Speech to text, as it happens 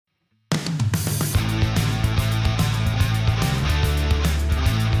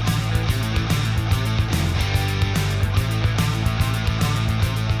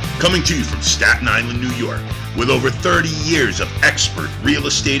Coming to you from Staten Island, New York, with over 30 years of expert real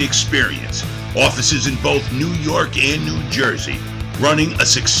estate experience, offices in both New York and New Jersey, running a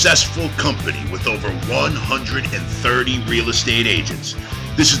successful company with over 130 real estate agents.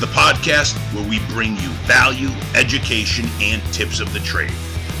 This is the podcast where we bring you value, education, and tips of the trade.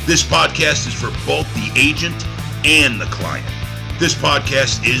 This podcast is for both the agent and the client. This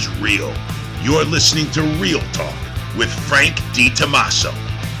podcast is real. You're listening to Real Talk with Frank DiTomaso.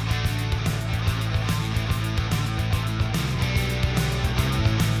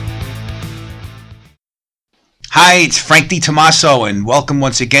 Hi, it's Frank DiTomaso, and welcome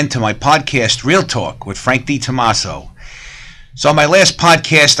once again to my podcast, Real Talk with Frank DiTomaso. So on my last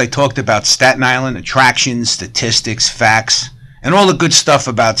podcast, I talked about Staten Island, attractions, statistics, facts, and all the good stuff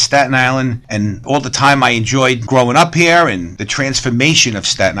about Staten Island and all the time I enjoyed growing up here and the transformation of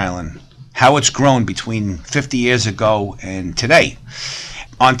Staten Island, how it's grown between 50 years ago and today.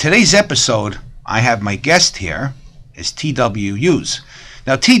 On today's episode, I have my guest here is T.W. Hughes.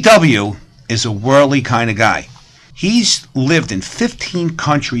 Now, T.W. is a worldly kind of guy. He's lived in 15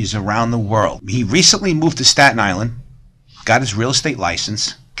 countries around the world. He recently moved to Staten Island, got his real estate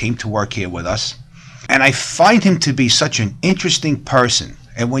license, came to work here with us. And I find him to be such an interesting person.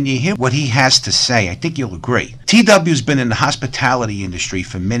 And when you hear what he has to say, I think you'll agree. TW's been in the hospitality industry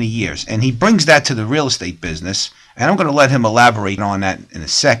for many years, and he brings that to the real estate business. And I'm going to let him elaborate on that in a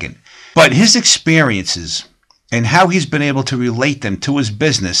second. But his experiences and how he's been able to relate them to his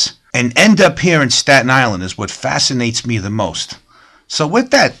business and end up here in Staten Island is what fascinates me the most. So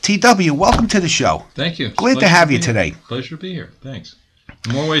with that, TW, welcome to the show. Thank you. Glad to have you today. Pleasure to be here. Thanks.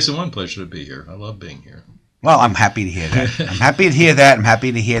 In more ways than one, pleasure to be here. I love being here. Well, I'm happy to hear that. I'm happy to hear that. I'm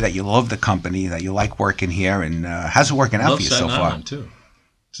happy to hear that you love the company, that you like working here. And how's it working out for you so far? Staten Island, too.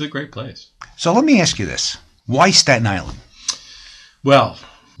 It's a great place. So let me ask you this. Why Staten Island? Well,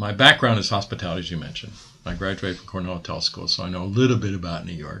 my background is hospitality, as you mentioned. I graduated from Cornell Hotel School, so I know a little bit about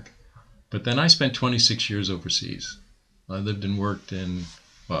New York. But then I spent 26 years overseas. I lived and worked in,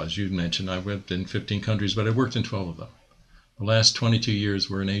 well, as you mentioned, I lived in 15 countries, but I worked in 12 of them. The last 22 years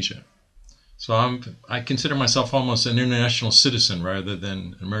were in Asia. So I consider myself almost an international citizen rather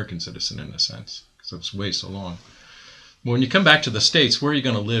than an American citizen in a sense, because I was away so long. But when you come back to the States, where are you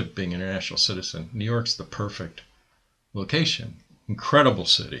going to live being an international citizen? New York's the perfect location. Incredible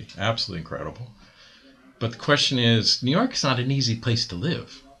city, absolutely incredible. But the question is, New York's not an easy place to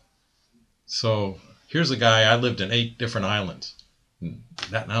live. So here's a guy, I lived in 8 different islands.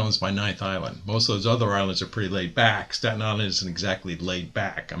 Staten Island's my 9th island. Most of those other islands are pretty laid back. Staten Island isn't exactly laid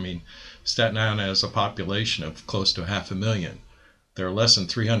back. I mean, Staten Island has a population of close to 500,000. There are less than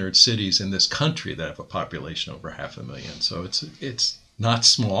 300 cities in this country that have a population over 500,000. So it's not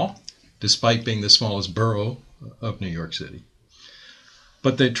small, despite being the smallest borough of New York City.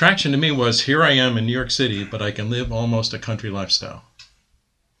 But the attraction to me was, here I am in New York City, but I can live almost a country lifestyle.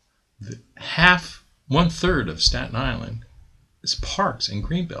 1/3 of Staten Island is parks in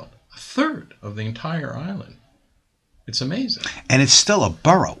Greenbelt. 1/3 of the entire island. It's amazing. And it's still a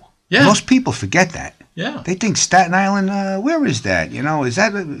borough. Yeah. Most people forget that. Yeah. They think Staten Island, where is that? You know, is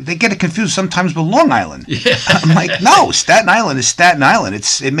that, they get it confused sometimes with Long Island. Yeah. I'm like, no, Staten Island is Staten Island.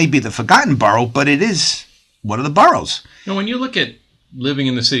 It may be the forgotten borough, but it is one of the boroughs. You know, when you look at living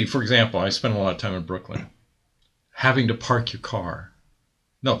in the city, for example, I spent a lot of time in Brooklyn. Having to park your car.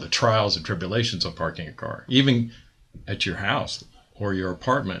 No, the trials and tribulations of parking a car, even at your house or your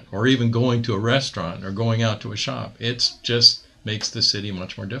apartment, or even going to a restaurant or going out to a shop. It just makes the city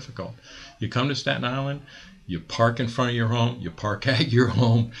much more difficult. You come to Staten Island, you park in front of your home, you park at your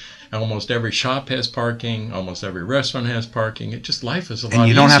home. Almost every shop has parking. Almost every restaurant has parking. Life is a lot easier. And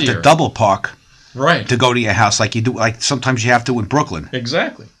you don't have to double park. Right. To go to your house like you do, like sometimes you have to in Brooklyn.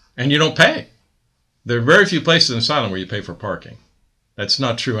 Exactly. And you don't pay. There are very few places in this island where you pay for parking. That's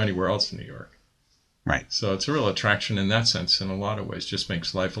not true anywhere else in New York. Right. So it's a real attraction in that sense in a lot of ways. Just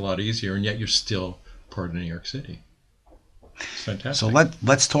makes life a lot easier, and yet you're still part of New York City. It's fantastic. So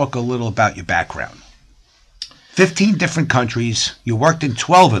let's talk a little about your background. 15 different countries. You worked in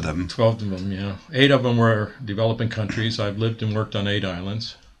 12 of them. 12 of them, yeah. 8 of them were developing countries. I've lived and worked on 8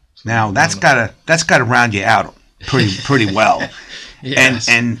 islands. So now that's gotta round you out pretty well. Yes.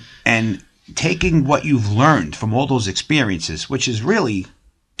 And taking what you've learned from all those experiences, which is really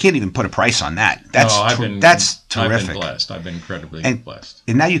can't even put a price on that. That's terrific. I've been blessed. I've been incredibly blessed.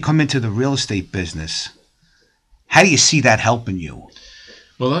 And now you come into the real estate business. How do you see that helping you?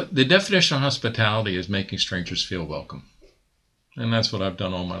 Well, the definition of hospitality is making strangers feel welcome. And that's what I've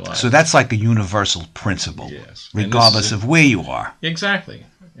done all my life. So that's like a universal principle, yes, regardless of where you are. Exactly.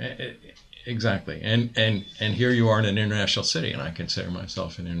 Exactly. And here you are in an international city, and I consider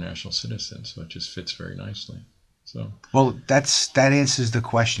myself an international citizen, so it just fits very nicely. So Well, that answers the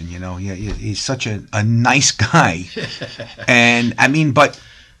question. Yeah, he's such a nice guy, and I mean, but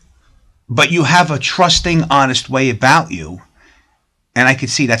you have a trusting, honest way about you, and I could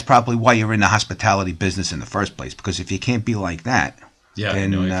see that's probably why you're in the hospitality business in the first place. Because if you can't be like that, yeah,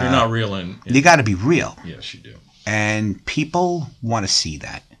 then, if you're not real you got to be real, yes, you do. and people want to see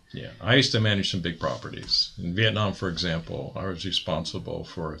that. Yeah, I used to manage some big properties. In Vietnam, for example, I was responsible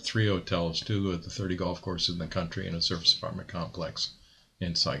for 3 hotels, 2 of the 30 golf courses in the country, and a surface apartment complex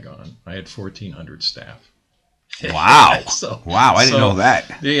in Saigon. I had 1,400 staff. Wow. So, wow, I didn't know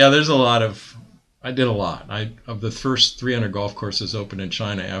that. Yeah, there's a lot of, I did a lot. Of the first 300 golf courses opened in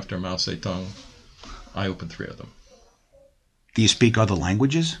China after Mao Zedong, I opened 3 of them. Do you speak other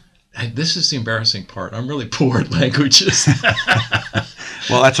languages? This is the embarrassing part. I'm really poor at languages.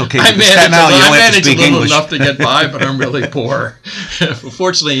 Well, that's okay. I manage a little English. enough to get by, but I'm really poor.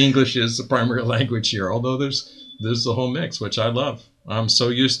 Fortunately, English is the primary language here, although there's the whole mix, which I love. I'm so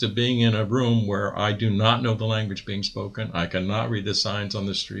used to being in a room where I do not know the language being spoken. I cannot read the signs on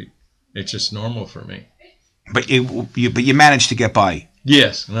the street. It's just normal for me. But you managed to get by.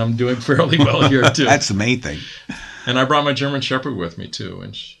 Yes, and I'm doing fairly well here, too. That's the main thing. And I brought my German Shepherd with me, too.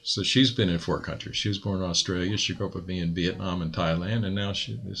 And so she's been in 4 countries. She was born in Australia. She grew up with me in Vietnam and Thailand. And now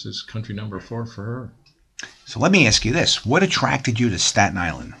this is country number 4 for her. So let me ask you this. What attracted you to Staten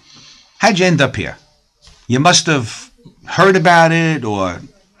Island? How'd you end up here? You must have heard about it or...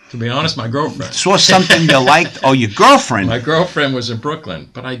 To be honest, my girlfriend. Saw something you liked? Oh, your girlfriend. My girlfriend was in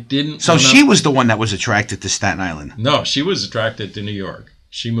Brooklyn, but I didn't... So she was the one that was attracted to Staten Island? No, she was attracted to New York.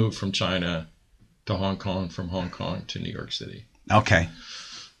 She moved from China to Hong Kong, from Hong Kong to New York City. Okay.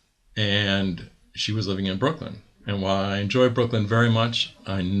 And she was living in Brooklyn. And while I enjoy Brooklyn very much,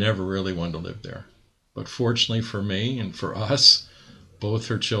 I never really wanted to live there. But fortunately for me and for us, both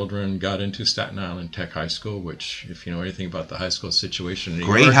her children got into Staten Island Tech High School, which, if you know anything about the high school situation in New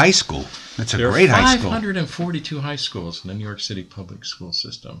York... Great high school. That's a great high school. There are 542 high schools in the New York City public school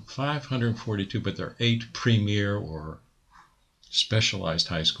system. 542, but there are 8 premier or specialized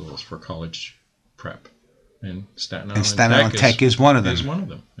high schools for college prep. And Staten Island Tech is one of them. Is one of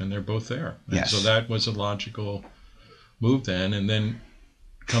them, and they're both there. And yes. So that was a logical move then, and then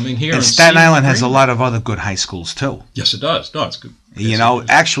coming here. And Staten Island has a lot of other good high schools too. Yes, it does. No, it's good.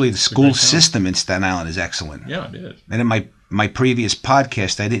 Actually, the school system in Staten Island is excellent. Yeah, it is. And in my previous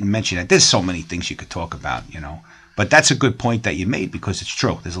podcast, I didn't mention it. There's so many things you could talk about, But that's a good point that you made because it's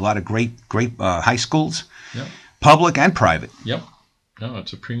true. There's a lot of great high schools, yep. Public and private. Yep. No,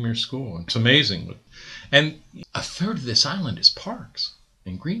 it's a premier school. It's amazing. And a third of this island is parks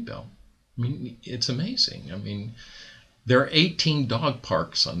in Greenbelt. I mean, it's amazing. I mean, there are 18 dog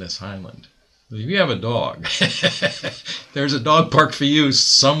parks on this island. If you have a dog, there's a dog park for you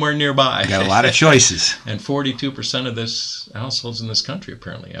somewhere nearby. You got a lot of choices. And 42% of this households in this country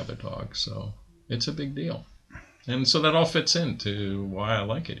apparently have a dog. So it's a big deal. And so that all fits into why I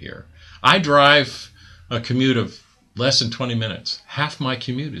like it here. I drive a commute of less than 20 minutes. Half my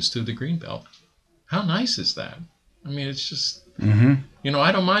commute is through the Greenbelt. How nice is that? I mean, it's just,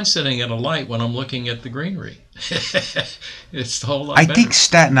 I don't mind sitting at a light when I'm looking at the greenery. It's a whole lot better. I think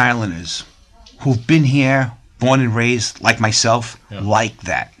Staten Islanders who've been here, born and raised, like myself, like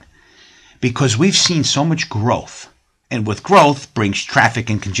that. Because we've seen so much growth. And with growth brings traffic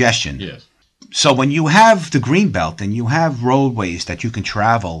and congestion. Yes. So when you have the Greenbelt and you have roadways that you can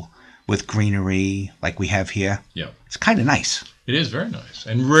travel with greenery like we have here, it's kind of nice. It is very nice.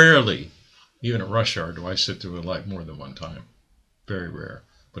 And rarely, even at rush hour, do I sit through a light more than one time. Very rare.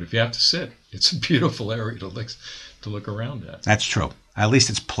 But if you have to sit, it's a beautiful area to look around at. That's true. At least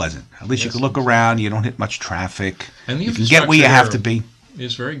it's pleasant. At least you can look around. You don't hit much traffic. And you can get where you have to be.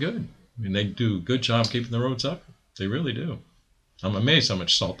 It's very good. I mean, they do a good job keeping the roads up. They really do. I'm amazed how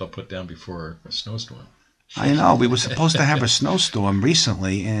much salt they'll put down before a snowstorm. I know. We were supposed to have a snowstorm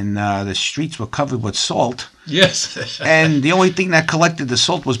recently, and the streets were covered with salt. Yes. And the only thing that collected the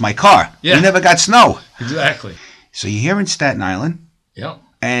salt was my car. Yeah. We never got snow. Exactly. So you're here in Staten Island. Yeah.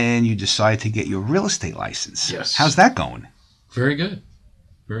 And you decide to get your real estate license. Yes. How's that going? Very good.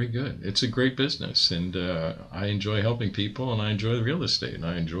 Very good. It's a great business, and I enjoy helping people, and I enjoy the real estate, and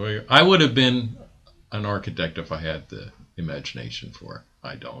I would have been an architect if I had the imagination for it.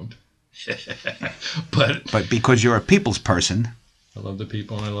 I don't. but because you're a people's person, I love the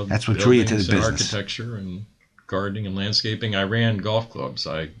people, and I love that's what drew you to the business. Architecture and gardening and landscaping. I ran golf clubs.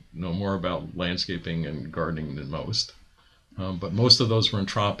 I know more about landscaping and gardening than most, but most of those were in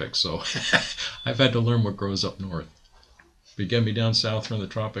tropics, so I've had to learn what grows up north. you get me down south from the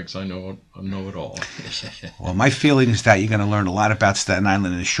tropics, I know it all. Well, my feeling is that you're going to learn a lot about Staten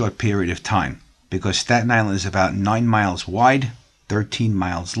Island in a short period of time, because Staten Island is about 9 miles wide, 13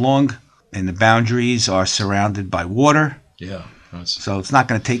 miles long, and the boundaries are surrounded by water. Yeah. So it's not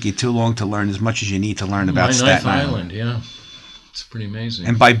going to take you too long to learn as much as you need to learn about My Staten ninth Island. Yeah. It's pretty amazing.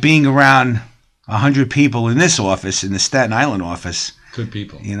 And by being around 100 people in this office, in the Staten Island office, good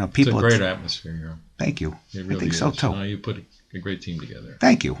people. People. It's a great atmosphere here. Thank you. It really I think is. so too. You put a great team together.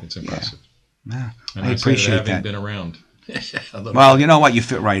 Thank you. It's impressive. Yeah. And I appreciate having that. been around. Well, you know what? You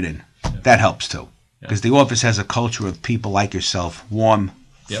fit right in. Yeah. That helps too. Because the office has a culture of people like yourself, warm,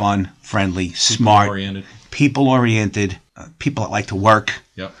 fun, friendly, smart, people-oriented, people that like to work.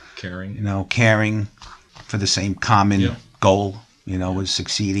 Yep, caring. Caring for the same common goal, is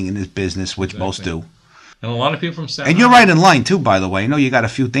succeeding in this business, which most do. And a lot of people from Staten Island. And you're right in line too, by the way. I know you got a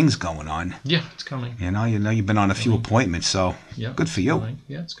few things going on. Yeah, it's coming. You've been on a few appointments, so good for you.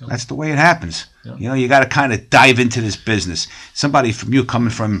 Yeah, it's coming. That's the way it happens. Yeah. You got to kind of dive into this business. Somebody from you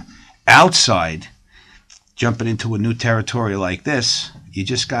coming from outside, jumping into a new territory like this, you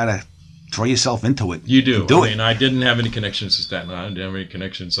just got to throw yourself into it. You do. I didn't have any connections to Staten Island. I didn't have any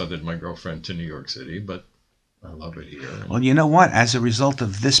connections other than my girlfriend to New York City, but I love it here. Well, you know what? As a result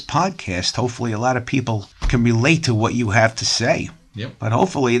of this podcast, hopefully a lot of people can relate to what you have to say. Yep. But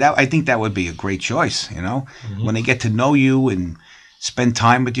hopefully, I think that would be a great choice, when they get to know you and spend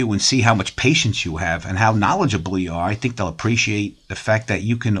time with you and see how much patience you have and how knowledgeable you are. I think they'll appreciate the fact that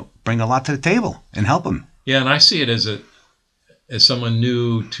you can bring a lot to the table and help them. Yeah, and I see it as someone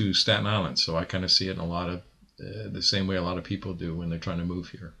new to Staten Island, so I kind of see it in a lot of the same way a lot of people do when they're trying to move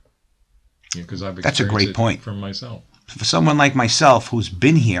here. Because I've experienced That's a great it point. from myself. For someone like myself who's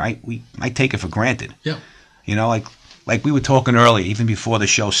been here, I take it for granted. Yeah. Like we were talking earlier, even before the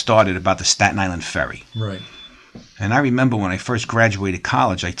show started, about the Staten Island ferry. Right. And I remember when I first graduated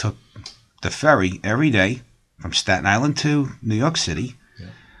college, I took the ferry every day from Staten Island to New York City.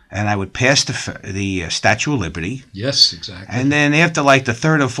 And I would pass the Statue of Liberty. Yes, exactly. And then after like the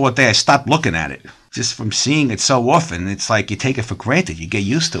third or fourth day, I stopped looking at it. Just from seeing it so often, it's like you take it for granted. You get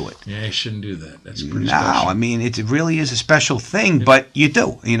used to it. Yeah, you shouldn't do that. That's pretty special. No, I mean, it really is a special thing, but you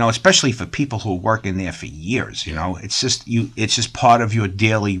do, especially for people who work in there for years, It's just part of your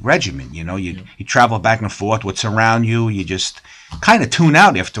daily regimen, You travel back and forth, what's around you, you just kind of tune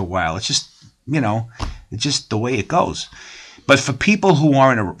out after a while. It's just, it's just the way it goes. But for people who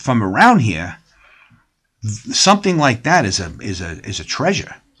aren't from around here, something like that is a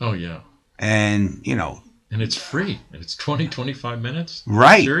treasure. Oh yeah. And and it's free. And it's 25 minutes.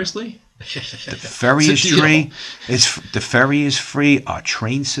 Right. Seriously? The ferry is free. The ferry is free. Our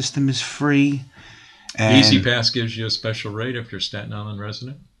train system is free. And Easy Pass gives you a special rate if you're a Staten Island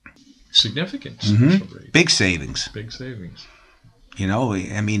resident. Significant special rate. Big savings. Big savings.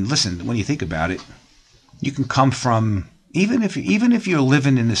 I mean, listen, when you think about it, you can come from even if you're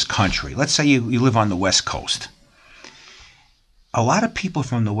living in this country. Let's say you live on the West Coast. A lot of people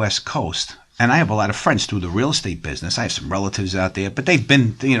from the West Coast, and I have a lot of friends through the real estate business. I have some relatives out there, but they've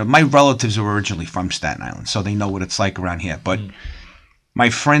been, my relatives are originally from Staten Island, so they know what it's like around here. But my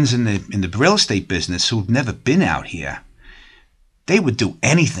friends in the real estate business who've never been out here, they would do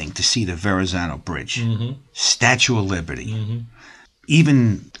anything to see the Verrazano Bridge, Statue of Liberty,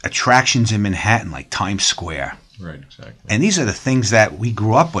 even attractions in Manhattan like Times Square. Right, exactly. And these are the things that we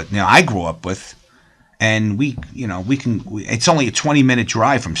grew up with. I grew up with. And it's only a 20-minute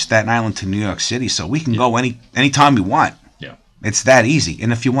drive from Staten Island to New York City, so we can go anytime we want. Yeah. It's that easy.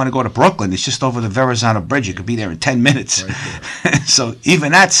 And if you want to go to Brooklyn, it's just over the Verrazano Bridge. You could be there in 10 minutes. Right. So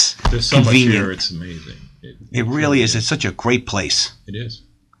even that's There's so convenient. much here, it's amazing. It really is. It's such a great place. It is.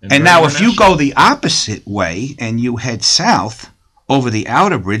 And now if you go the opposite way and you head south over the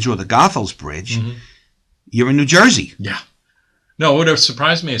Outer Bridge or the Goethals Bridge, you're in New Jersey. Yeah. No, what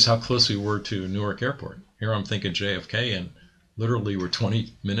surprised me is how close we were to Newark Airport. Here I'm thinking JFK, and literally we're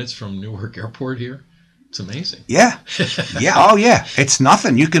 20 minutes from Newark Airport here. It's amazing. Yeah. Yeah. Oh, yeah. It's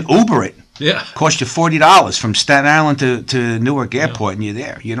nothing. You can Uber it. Yeah. Cost you $40 from Staten Island to Newark Airport, and you're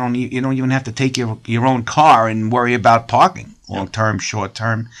there. You don't even have to take your own car and worry about parking, long term, short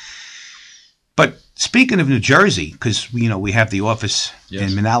term. But speaking of New Jersey, because we have the office in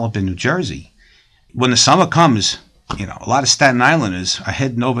Manalapan, New Jersey. When the summer comes, a lot of Staten Islanders are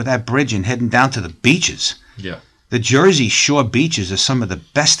heading over that bridge and heading down to the beaches. Yeah. The Jersey Shore beaches are some of the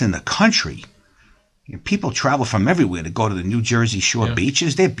best in the country. People travel from everywhere to go to the New Jersey Shore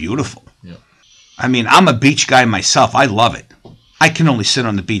beaches. They're beautiful. Yeah. I mean, I'm a beach guy myself. I love it. I can only sit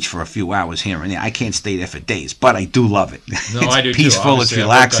on the beach for a few hours here and there. I can't stay there for days, but I do love it. No, it's I do peaceful. too. It's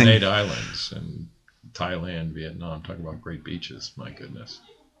relaxing. I lived on 8 islands and Thailand, Vietnam. Talk about great beaches. My goodness.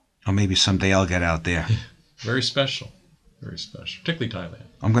 Or maybe someday I'll get out there. Very special. Very special. Particularly Thailand.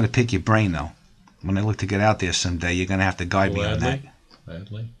 I'm going to pick your brain, though. When I look to get out there someday, you're going to have to guide me on that.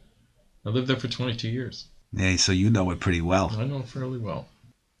 Gladly. I lived there for 22 years. Yeah, so you know it pretty well. I know it fairly well.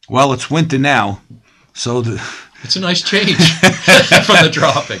 Well, it's winter now, so it's a nice change from the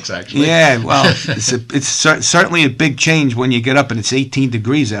tropics, actually. Yeah, well, it's certainly a big change when you get up and it's 18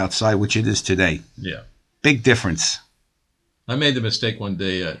 degrees outside, which it is today. Yeah. Big difference. I made the mistake one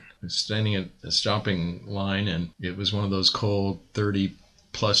day standing at a shopping line, and it was one of those cold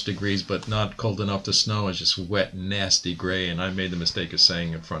 30-plus degrees, but not cold enough to snow. It was just wet, nasty gray, and I made the mistake of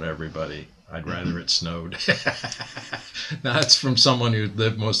saying in front of everybody, I'd rather it snowed. Now, that's from someone who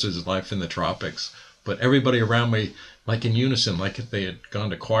lived most of his life in the tropics. But everybody around me, like in unison, like if they had gone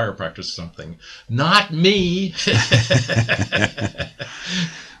to choir practice or something. Not me!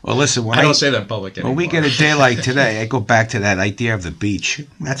 Well, listen, I don't say that in public anymore. When we get a day like today, I go back to that idea of the beach.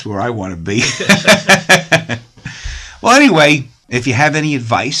 That's where I want to be. Well, anyway, if you have any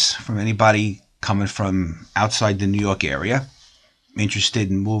advice from anybody coming from outside the New York area,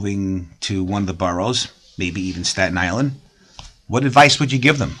 interested in moving to one of the boroughs, maybe even Staten Island, what advice would you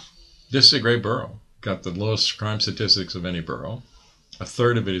give them? This is a great borough. Got the lowest crime statistics of any borough. A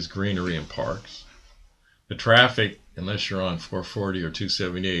third of it is greenery and parks. The traffic, unless you're on 440 or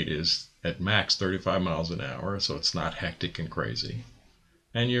 278, is at max 35 miles an hour, so it's not hectic and crazy.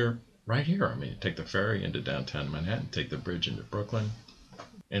 And you're right here. I mean, you take the ferry into downtown Manhattan, take the bridge into Brooklyn,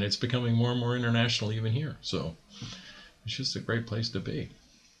 and it's becoming more and more international even here. So it's just a great place to be.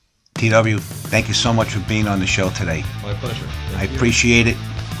 TW, thank you so much for being on the show today. My pleasure. I appreciate it.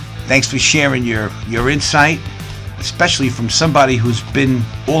 Thanks for sharing your insight, especially from somebody who's been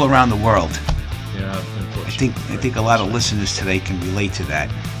all around the world. Yeah, I think a lot of listeners today can relate to that,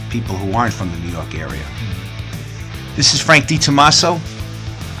 people who aren't from the New York area. This is Frank DiTomaso.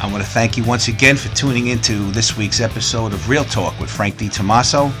 I want to thank you once again for tuning into this week's episode of Real Talk with Frank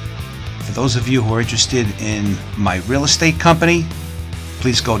DiTomaso. For those of you who are interested in my real estate company,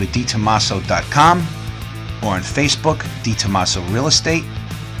 please go to dtomaso.com or on Facebook, DiTomaso Real Estate,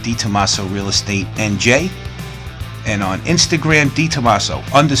 DiTomaso Real Estate NJ, and on Instagram,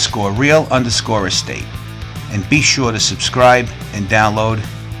 DiTomaso_real_estate. And be sure to subscribe and download.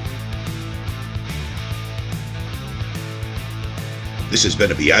 This has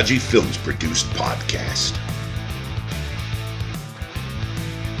been a Biagi Films produced podcast.